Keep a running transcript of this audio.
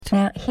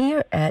Now,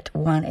 here at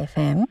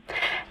 1FM,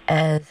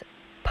 as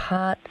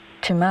part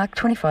to mark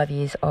 25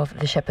 years of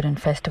the Shepparton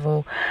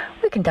Festival,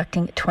 we're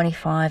conducting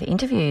 25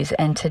 interviews,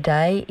 and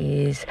today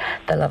is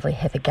the lovely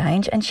Heather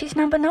Gange, and she's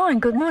number 9.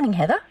 Good morning,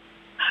 Heather.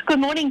 Good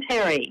morning,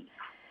 Terry.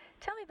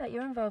 Tell me about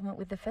your involvement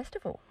with the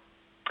festival.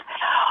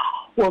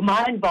 Well,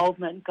 my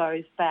involvement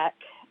goes back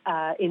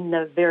in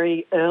the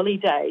very early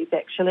days,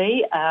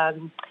 actually.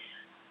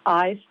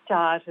 I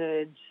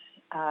started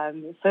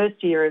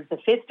first year of the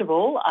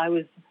festival. I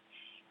was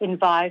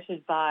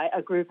invited by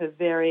a group of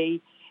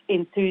very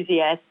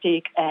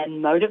enthusiastic and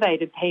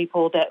motivated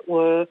people that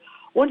were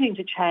wanting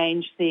to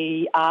change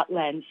the art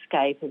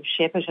landscape of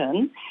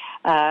Shepparton.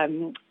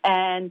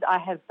 And I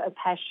have a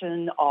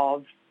passion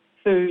of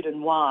food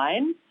and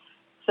wine.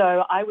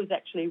 So I was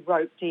actually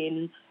roped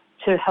in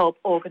to help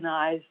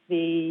organise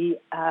the,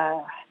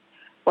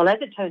 as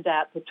it turned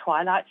out, the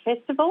Twilight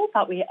Festival,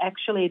 but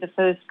the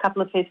first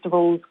couple of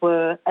festivals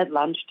were at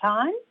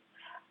lunchtime,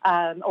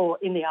 or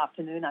in the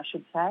afternoon, I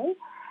should say.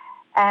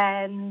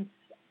 And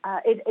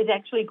it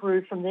actually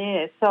grew from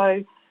there.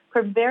 So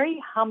from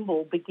very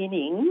humble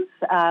beginnings,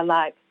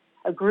 like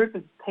a group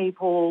of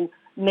people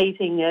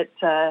meeting at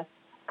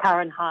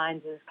Karen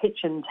Hines'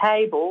 kitchen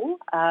table,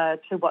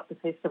 to what the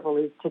festival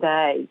is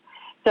today.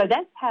 So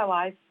that's how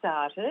I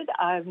started.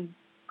 I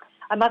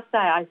must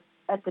say,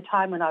 at the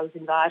time when I was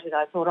invited,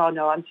 I thought, oh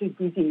no, I'm too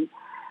busy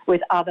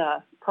with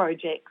other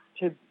projects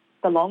to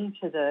belong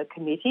to the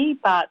committee.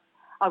 But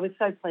I was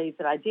so pleased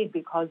that I did,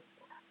 because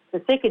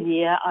the second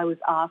year I was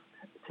asked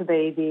to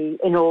be the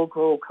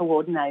inaugural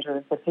coordinator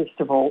of the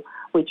festival,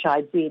 which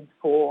I did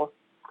for,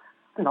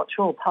 I'm not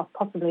sure,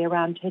 possibly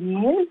around 10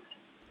 years.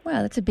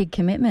 Wow, that's a big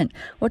commitment.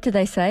 What do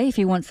they say? If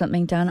you want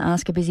something done,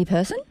 ask a busy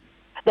person?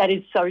 That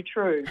is so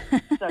true,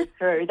 so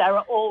true. They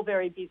were all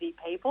very busy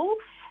people.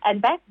 And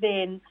back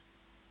then,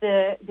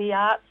 the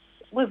arts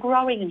were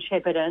growing in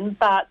Shepparton,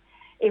 but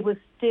it was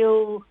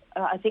still,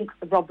 I think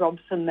Rob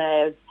Robson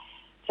may have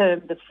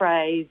termed the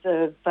phrase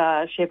of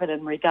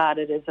Shepparton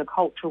regarded as a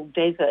cultural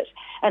desert.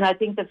 And I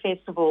think the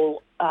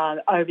festival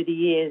over the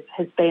years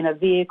has been a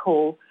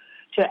vehicle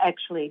to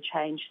actually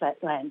change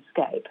that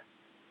landscape.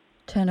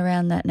 Turn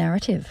around that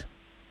narrative.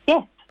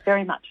 Yes,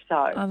 very much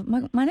so.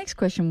 My next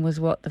question was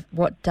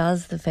what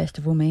does the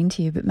festival mean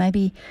to you? But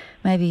maybe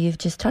you've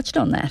just touched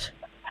on that.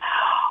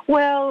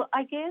 Well,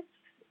 I guess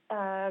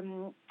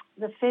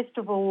the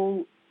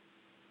festival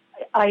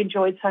I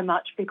enjoyed so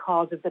much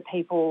because of the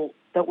people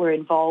that were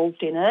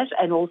involved in it,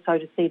 and also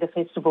to see the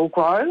festival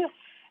grow.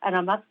 And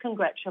I must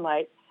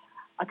congratulate,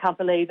 I can't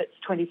believe it's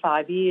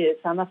 25 years.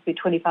 I must be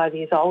 25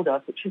 years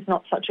older, which is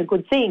not such a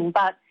good thing.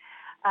 But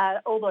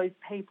all those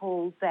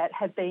people that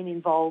have been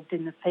involved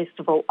in the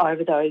festival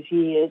over those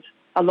years,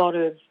 a lot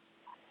of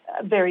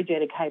very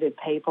dedicated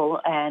people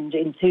and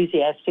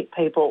enthusiastic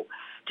people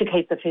to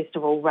keep the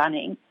festival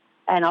running.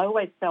 And I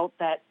always felt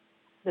that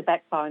the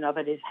backbone of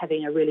it is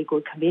having a really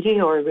good committee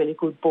or a really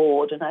good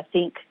board, and I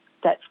think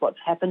that's what's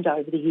happened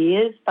over the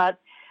years. But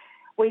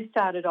we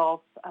started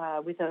off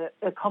with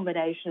a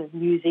combination of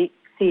music,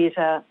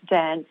 theatre,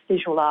 dance,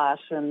 visual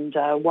art and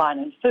wine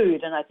and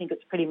food, and I think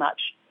it's pretty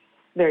much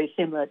very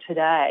similar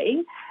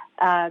today.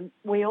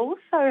 We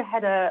also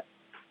had a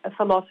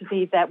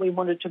philosophy that we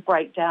wanted to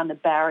break down the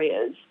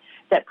barriers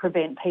that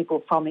prevent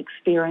people from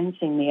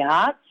experiencing the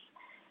arts,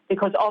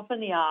 because often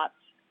the arts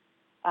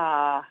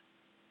are,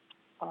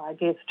 I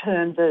guess,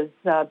 termed as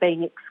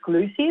being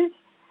exclusive.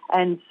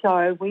 And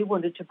so we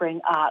wanted to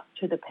bring art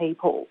to the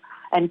people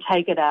and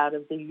take it out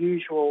of the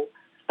usual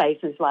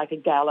spaces like a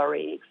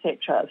gallery,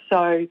 etc.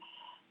 So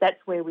that's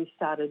where we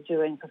started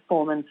doing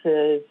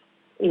performances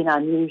in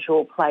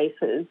unusual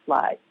places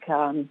like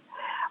down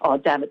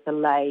at the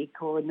lake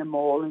or in the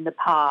mall, in the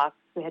parks.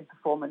 We had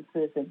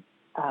performances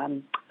at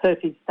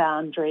Herfy's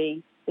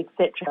Foundry,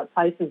 etc.,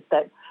 places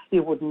that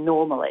you wouldn't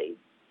normally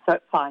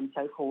find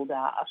so-called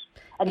art.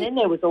 And then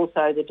there was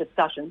also the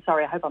discussion,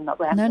 sorry, I hope I'm not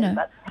rambling,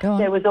 but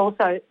there was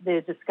also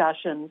the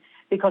discussion,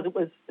 because it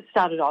was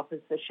started off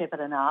as the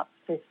Shepparton Arts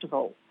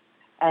Festival,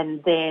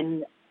 and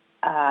then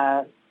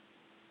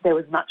there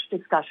was much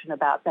discussion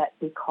about that,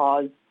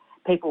 because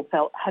people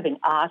felt having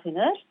art in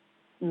it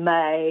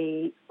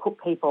may put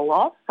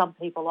some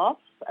people off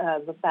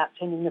about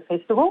attending the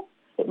festival.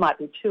 It might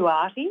be too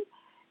arty.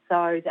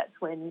 So that's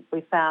when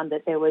we found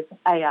that there was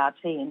ART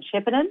in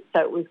Shepparton.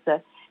 So it was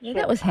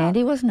that was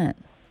handy, wasn't it?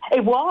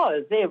 It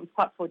was. Yeah, it was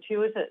quite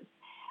fortuitous.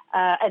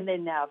 And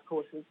then now, of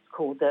course, it's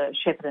called the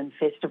Shepparton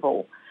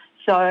Festival.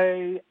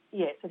 So,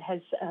 yes, it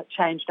has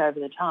changed over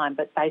the time,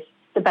 but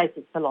the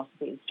basic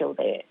philosophy is still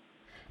there.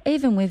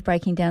 Even with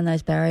breaking down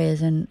those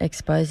barriers and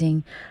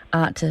exposing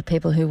art to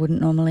people who wouldn't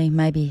normally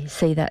maybe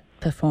see that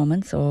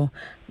performance or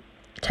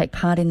take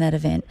part in that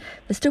event,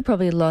 there's still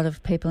probably a lot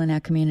of people in our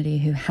community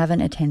who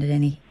haven't attended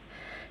any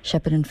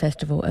Shepparton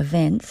Festival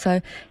events. So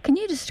can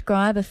you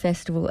describe a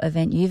festival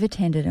event you've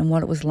attended and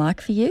what it was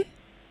like for you?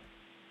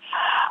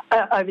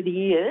 Over the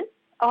years?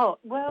 Oh,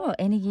 well... Well,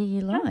 any year you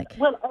like.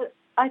 Well,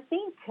 I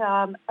think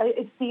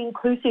it's the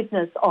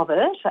inclusiveness of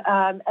it,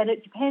 and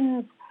it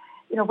depends,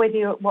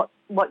 whether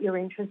what you're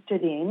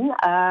interested in.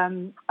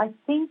 I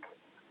think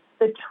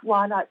the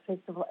Twilight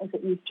Festival, as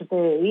it used to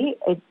be,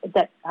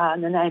 the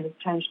name has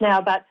changed now,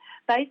 but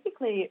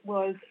basically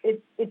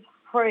it's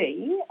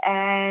free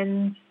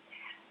and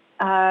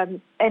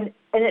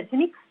it's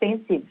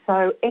inexpensive,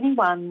 so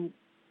anyone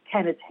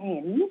can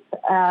attend.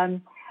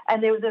 And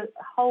there was a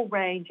whole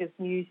range of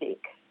music,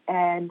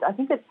 and I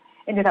think it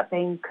ended up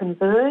being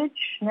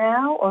Converge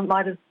now, or it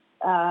might have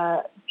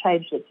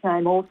changed its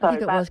name also. I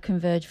think it was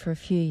Converge for a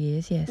few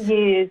years, yes.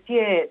 Yes.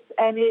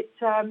 And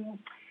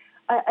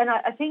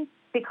I think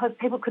because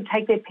people could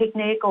take their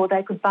picnic or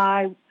they could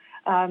buy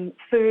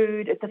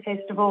food at the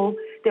festival,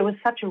 there was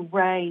such a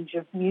range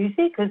of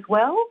music as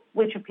well,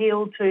 which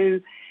appealed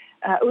to,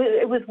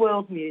 it was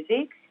world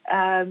music,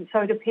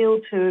 so it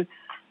appealed to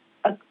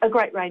a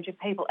great range of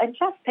people, and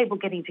just people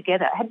getting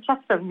together, had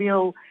just a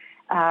real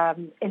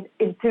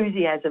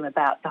enthusiasm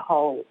about the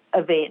whole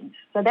event.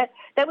 So that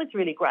was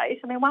really great.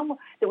 I mean, one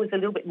that was a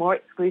little bit more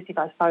exclusive,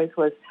 I suppose,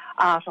 was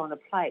Art on a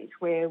Plate,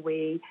 where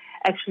we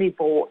actually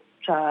brought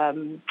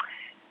Shepparton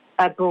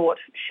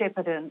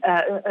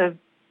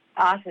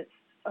artists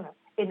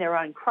in their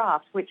own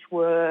craft, which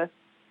were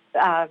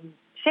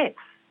chefs.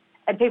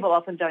 And people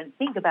often don't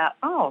think about,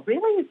 oh,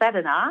 really, is that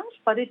an art?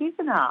 But it is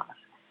an art.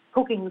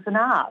 Cooking's an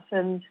art.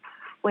 And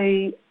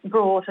we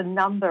brought a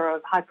number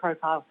of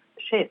high-profile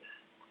chefs,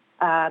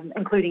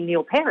 including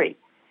Neil Perry,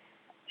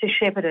 to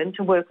Shepparton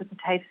to work with the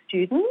TAFE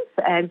students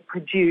and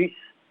produce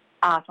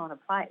Art on a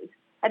Plate.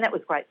 And that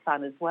was great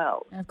fun as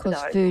well. And of course,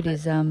 food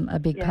is a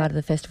big part of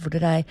the festival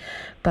today.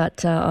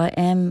 But I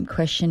am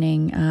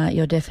questioning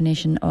your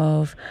definition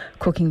of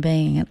cooking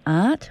being an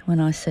art when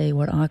I see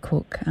what I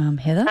cook,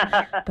 Heather.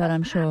 But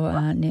I'm sure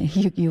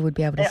you would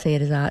be able to see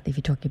it as art if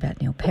you're talking about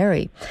Neil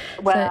Perry.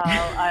 Well,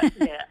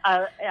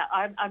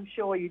 I'm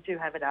sure you do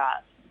have an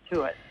art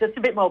to it. Just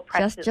a bit more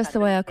practice. Just the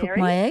way I cook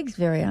my eggs,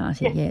 very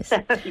arty, yes.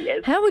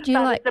 Yes. How would you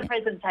like the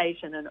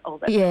presentation and all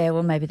that? Yeah,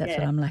 well, maybe that's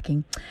what I'm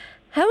lacking.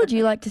 How would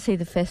you like to see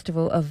the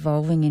festival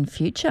evolving in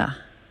future?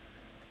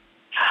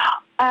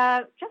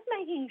 Just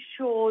making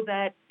sure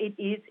that it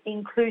is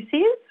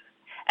inclusive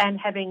and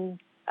having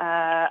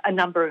a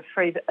number of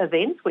free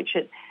events, which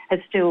it has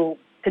still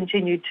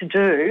continued to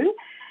do.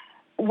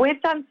 We've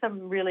done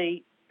some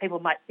really, people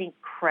might think,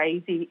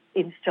 crazy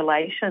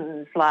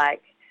installations,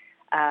 like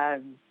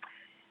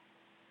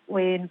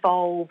we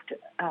involved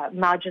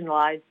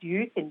marginalised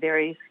youth in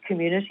various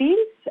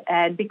communities,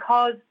 and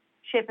because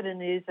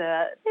Shepparton is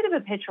a bit of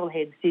a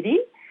petrol-head city,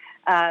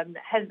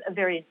 has a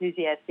very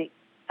enthusiastic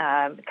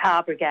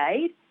car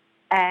brigade,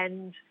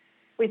 and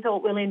we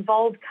thought we'll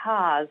involve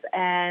cars,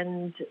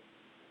 and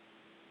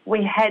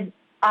we had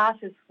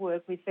artists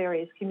work with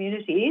various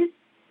communities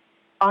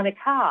on a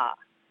car,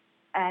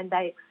 and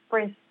they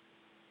expressed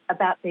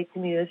about their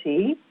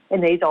community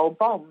in these old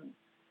bombs.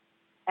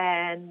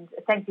 And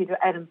thank you to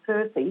Adam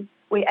Percy,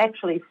 we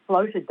actually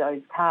floated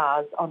those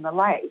cars on the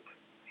lake.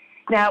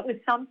 Now, it was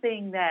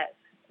something that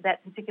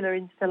particular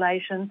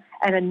installation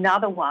and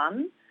another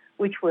one,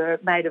 which were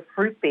made of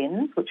fruit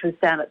bins, which was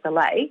down at the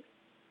lake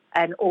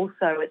and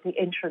also at the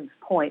entrance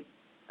point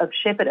of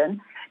Shepparton,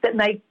 that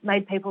made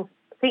people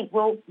think,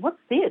 well, what's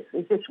this?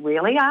 Is this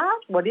really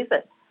art? What is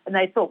it? And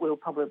they thought we were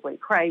probably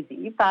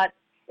crazy, but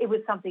it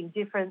was something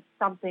different,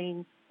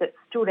 something that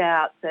stood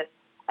out, that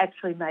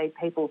actually made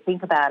people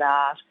think about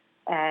art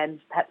and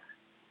perhaps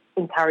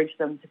encourage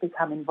them to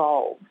become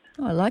involved.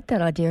 Oh, I like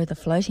that idea of the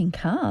floating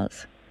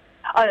cars.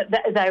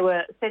 They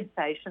were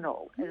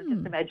sensational. Just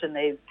imagine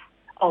these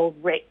old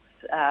wrecks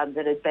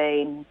that had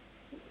been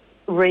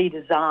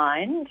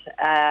redesigned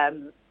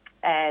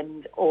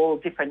and all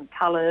different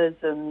colours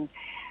and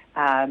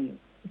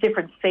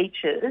different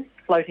features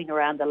floating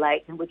around the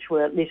lake, and which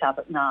were lit up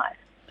at night.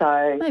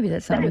 So maybe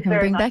that's something we can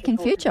bring back in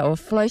future, or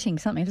floating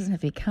something. It doesn't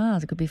have to be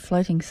cars. It could be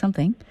floating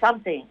something.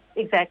 Something,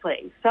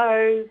 exactly.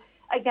 So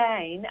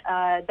again,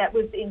 that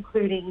was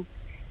including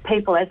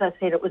people, as I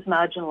said, it was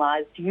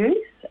marginalised youth,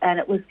 and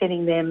it was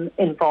getting them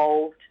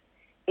involved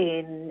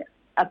in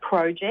a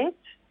project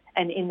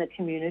and in the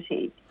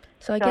community.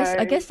 So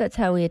I guess that's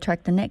how we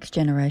attract the next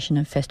generation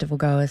of festival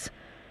goers.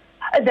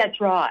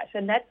 That's right,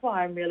 and that's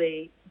why I'm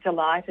really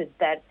delighted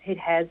that it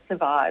has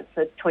survived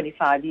for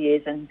 25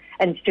 years and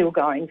still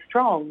going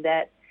strong.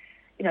 That,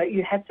 you know,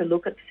 you have to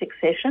look at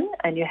succession,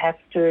 and you have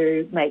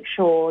to make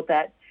sure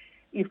that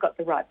you've got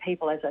the right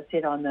people, as I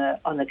said, on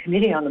the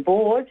committee, on the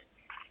board,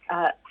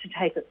 to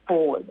take it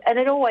forward. And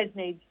it always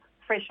needs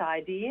fresh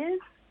ideas,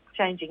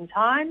 changing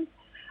times.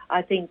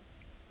 I think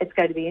it's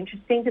going to be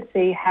interesting to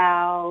see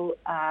how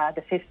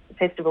the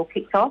festival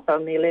kicks off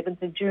on the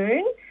 11th of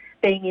June,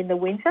 being in the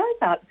winter,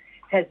 but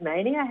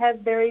Tasmania have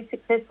very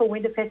successful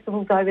winter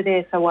festivals over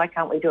there, so why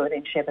can't we do it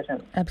in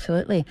Shepparton?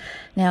 Absolutely.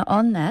 Now,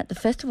 on that, the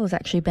festival is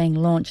actually being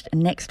launched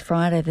next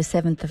Friday, the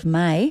 7th of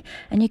May,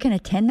 and you can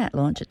attend that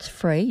launch. It's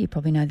free. You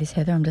probably know this,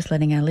 Heather. I'm just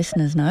letting our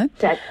listeners know.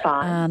 That's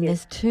fine.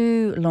 Yes. There's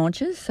 2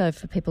 launches, so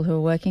for people who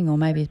are working or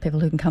maybe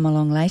people who can come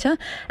along later,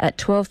 at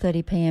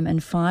 12:30pm and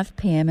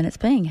 5pm, and it's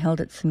being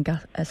held at St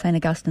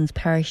Augustine's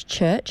Parish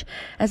Church.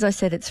 As I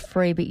said, it's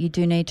free, but you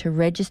do need to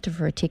register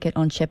for a ticket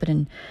on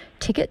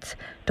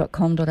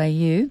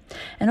sheppartontickets.com.au.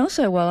 And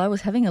also, while I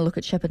was having a look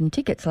at Shepparton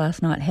Tickets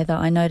last night, Heather,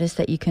 I noticed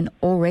that you can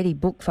already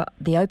book for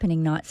the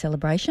opening night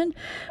celebration,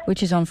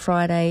 which is on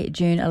Friday,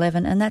 June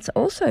 11, and that's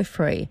also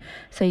free.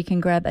 So you can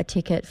grab a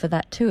ticket for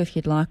that too if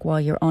you'd like while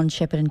you're on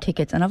Shepparton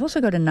Tickets. And I've also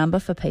got a number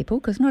for people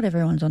because not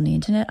everyone's on the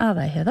internet, are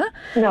they, Heather?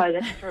 No,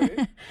 that's true.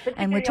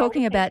 And we're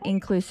talking about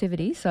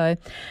inclusivity, so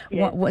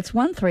it's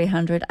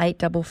 1300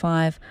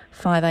 855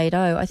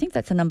 580. I think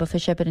that's a number for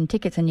Shepparton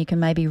Tickets, and you can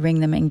maybe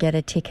ring them and get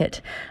a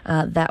ticket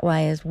that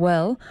way as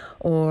well.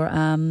 Or,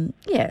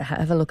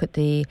 have a look at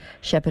the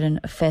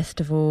Shepparton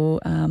Festival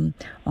on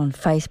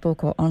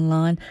Facebook or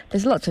online.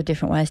 There's lots of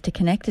different ways to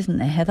connect, isn't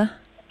there, Heather?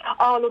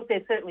 Oh, look,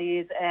 there certainly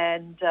is,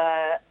 and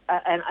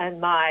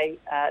my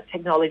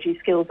technology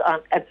skills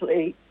aren't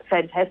absolutely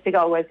fantastic. I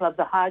always love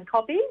the hard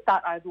copy,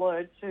 but I've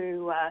learned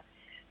to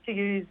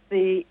use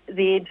the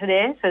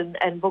internet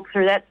and book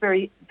through that. It's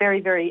very,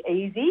 very, very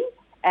easy,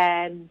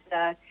 and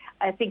I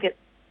think it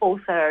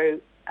also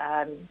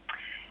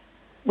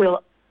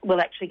will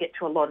actually get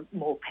to a lot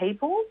more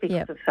people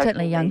because of social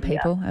certainly young media.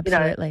 people,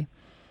 absolutely.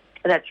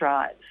 That's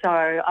right. So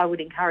I would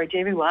encourage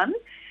everyone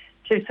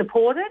to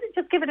support it and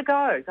just give it a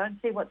go. Go and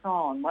see what's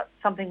on,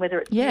 whether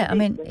it's... Yeah, I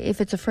mean, if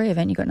it's a free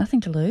event, you've got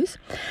nothing to lose.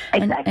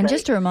 Exactly. And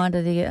just a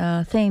reminder,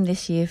 the theme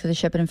this year for the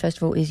Shepparton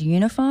Festival is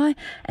Unify,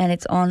 and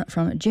it's on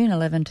from June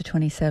 11 to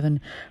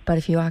 27. But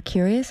if you are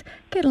curious,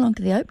 get along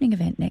to the opening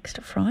event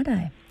next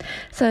Friday.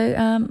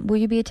 So will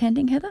you be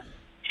attending, Heather?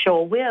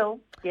 Sure will,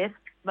 yes,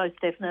 most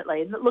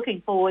definitely.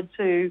 Looking forward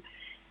to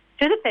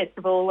the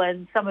festival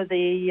and some of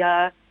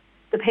the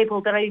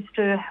people that I used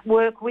to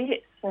work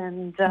with.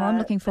 And I'm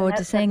looking forward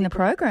to seeing the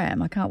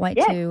program. I can't wait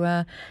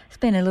to... it's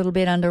been a little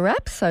bit under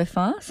wraps so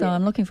far, so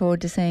I'm looking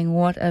forward to seeing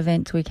what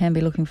events we can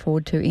be looking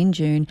forward to in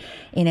June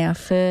in our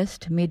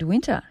first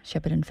midwinter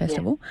Shepparton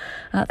Festival.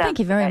 Thank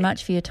you very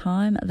much for your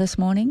time this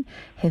morning,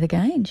 Heather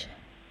Gange.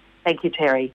 Thank you, Terry.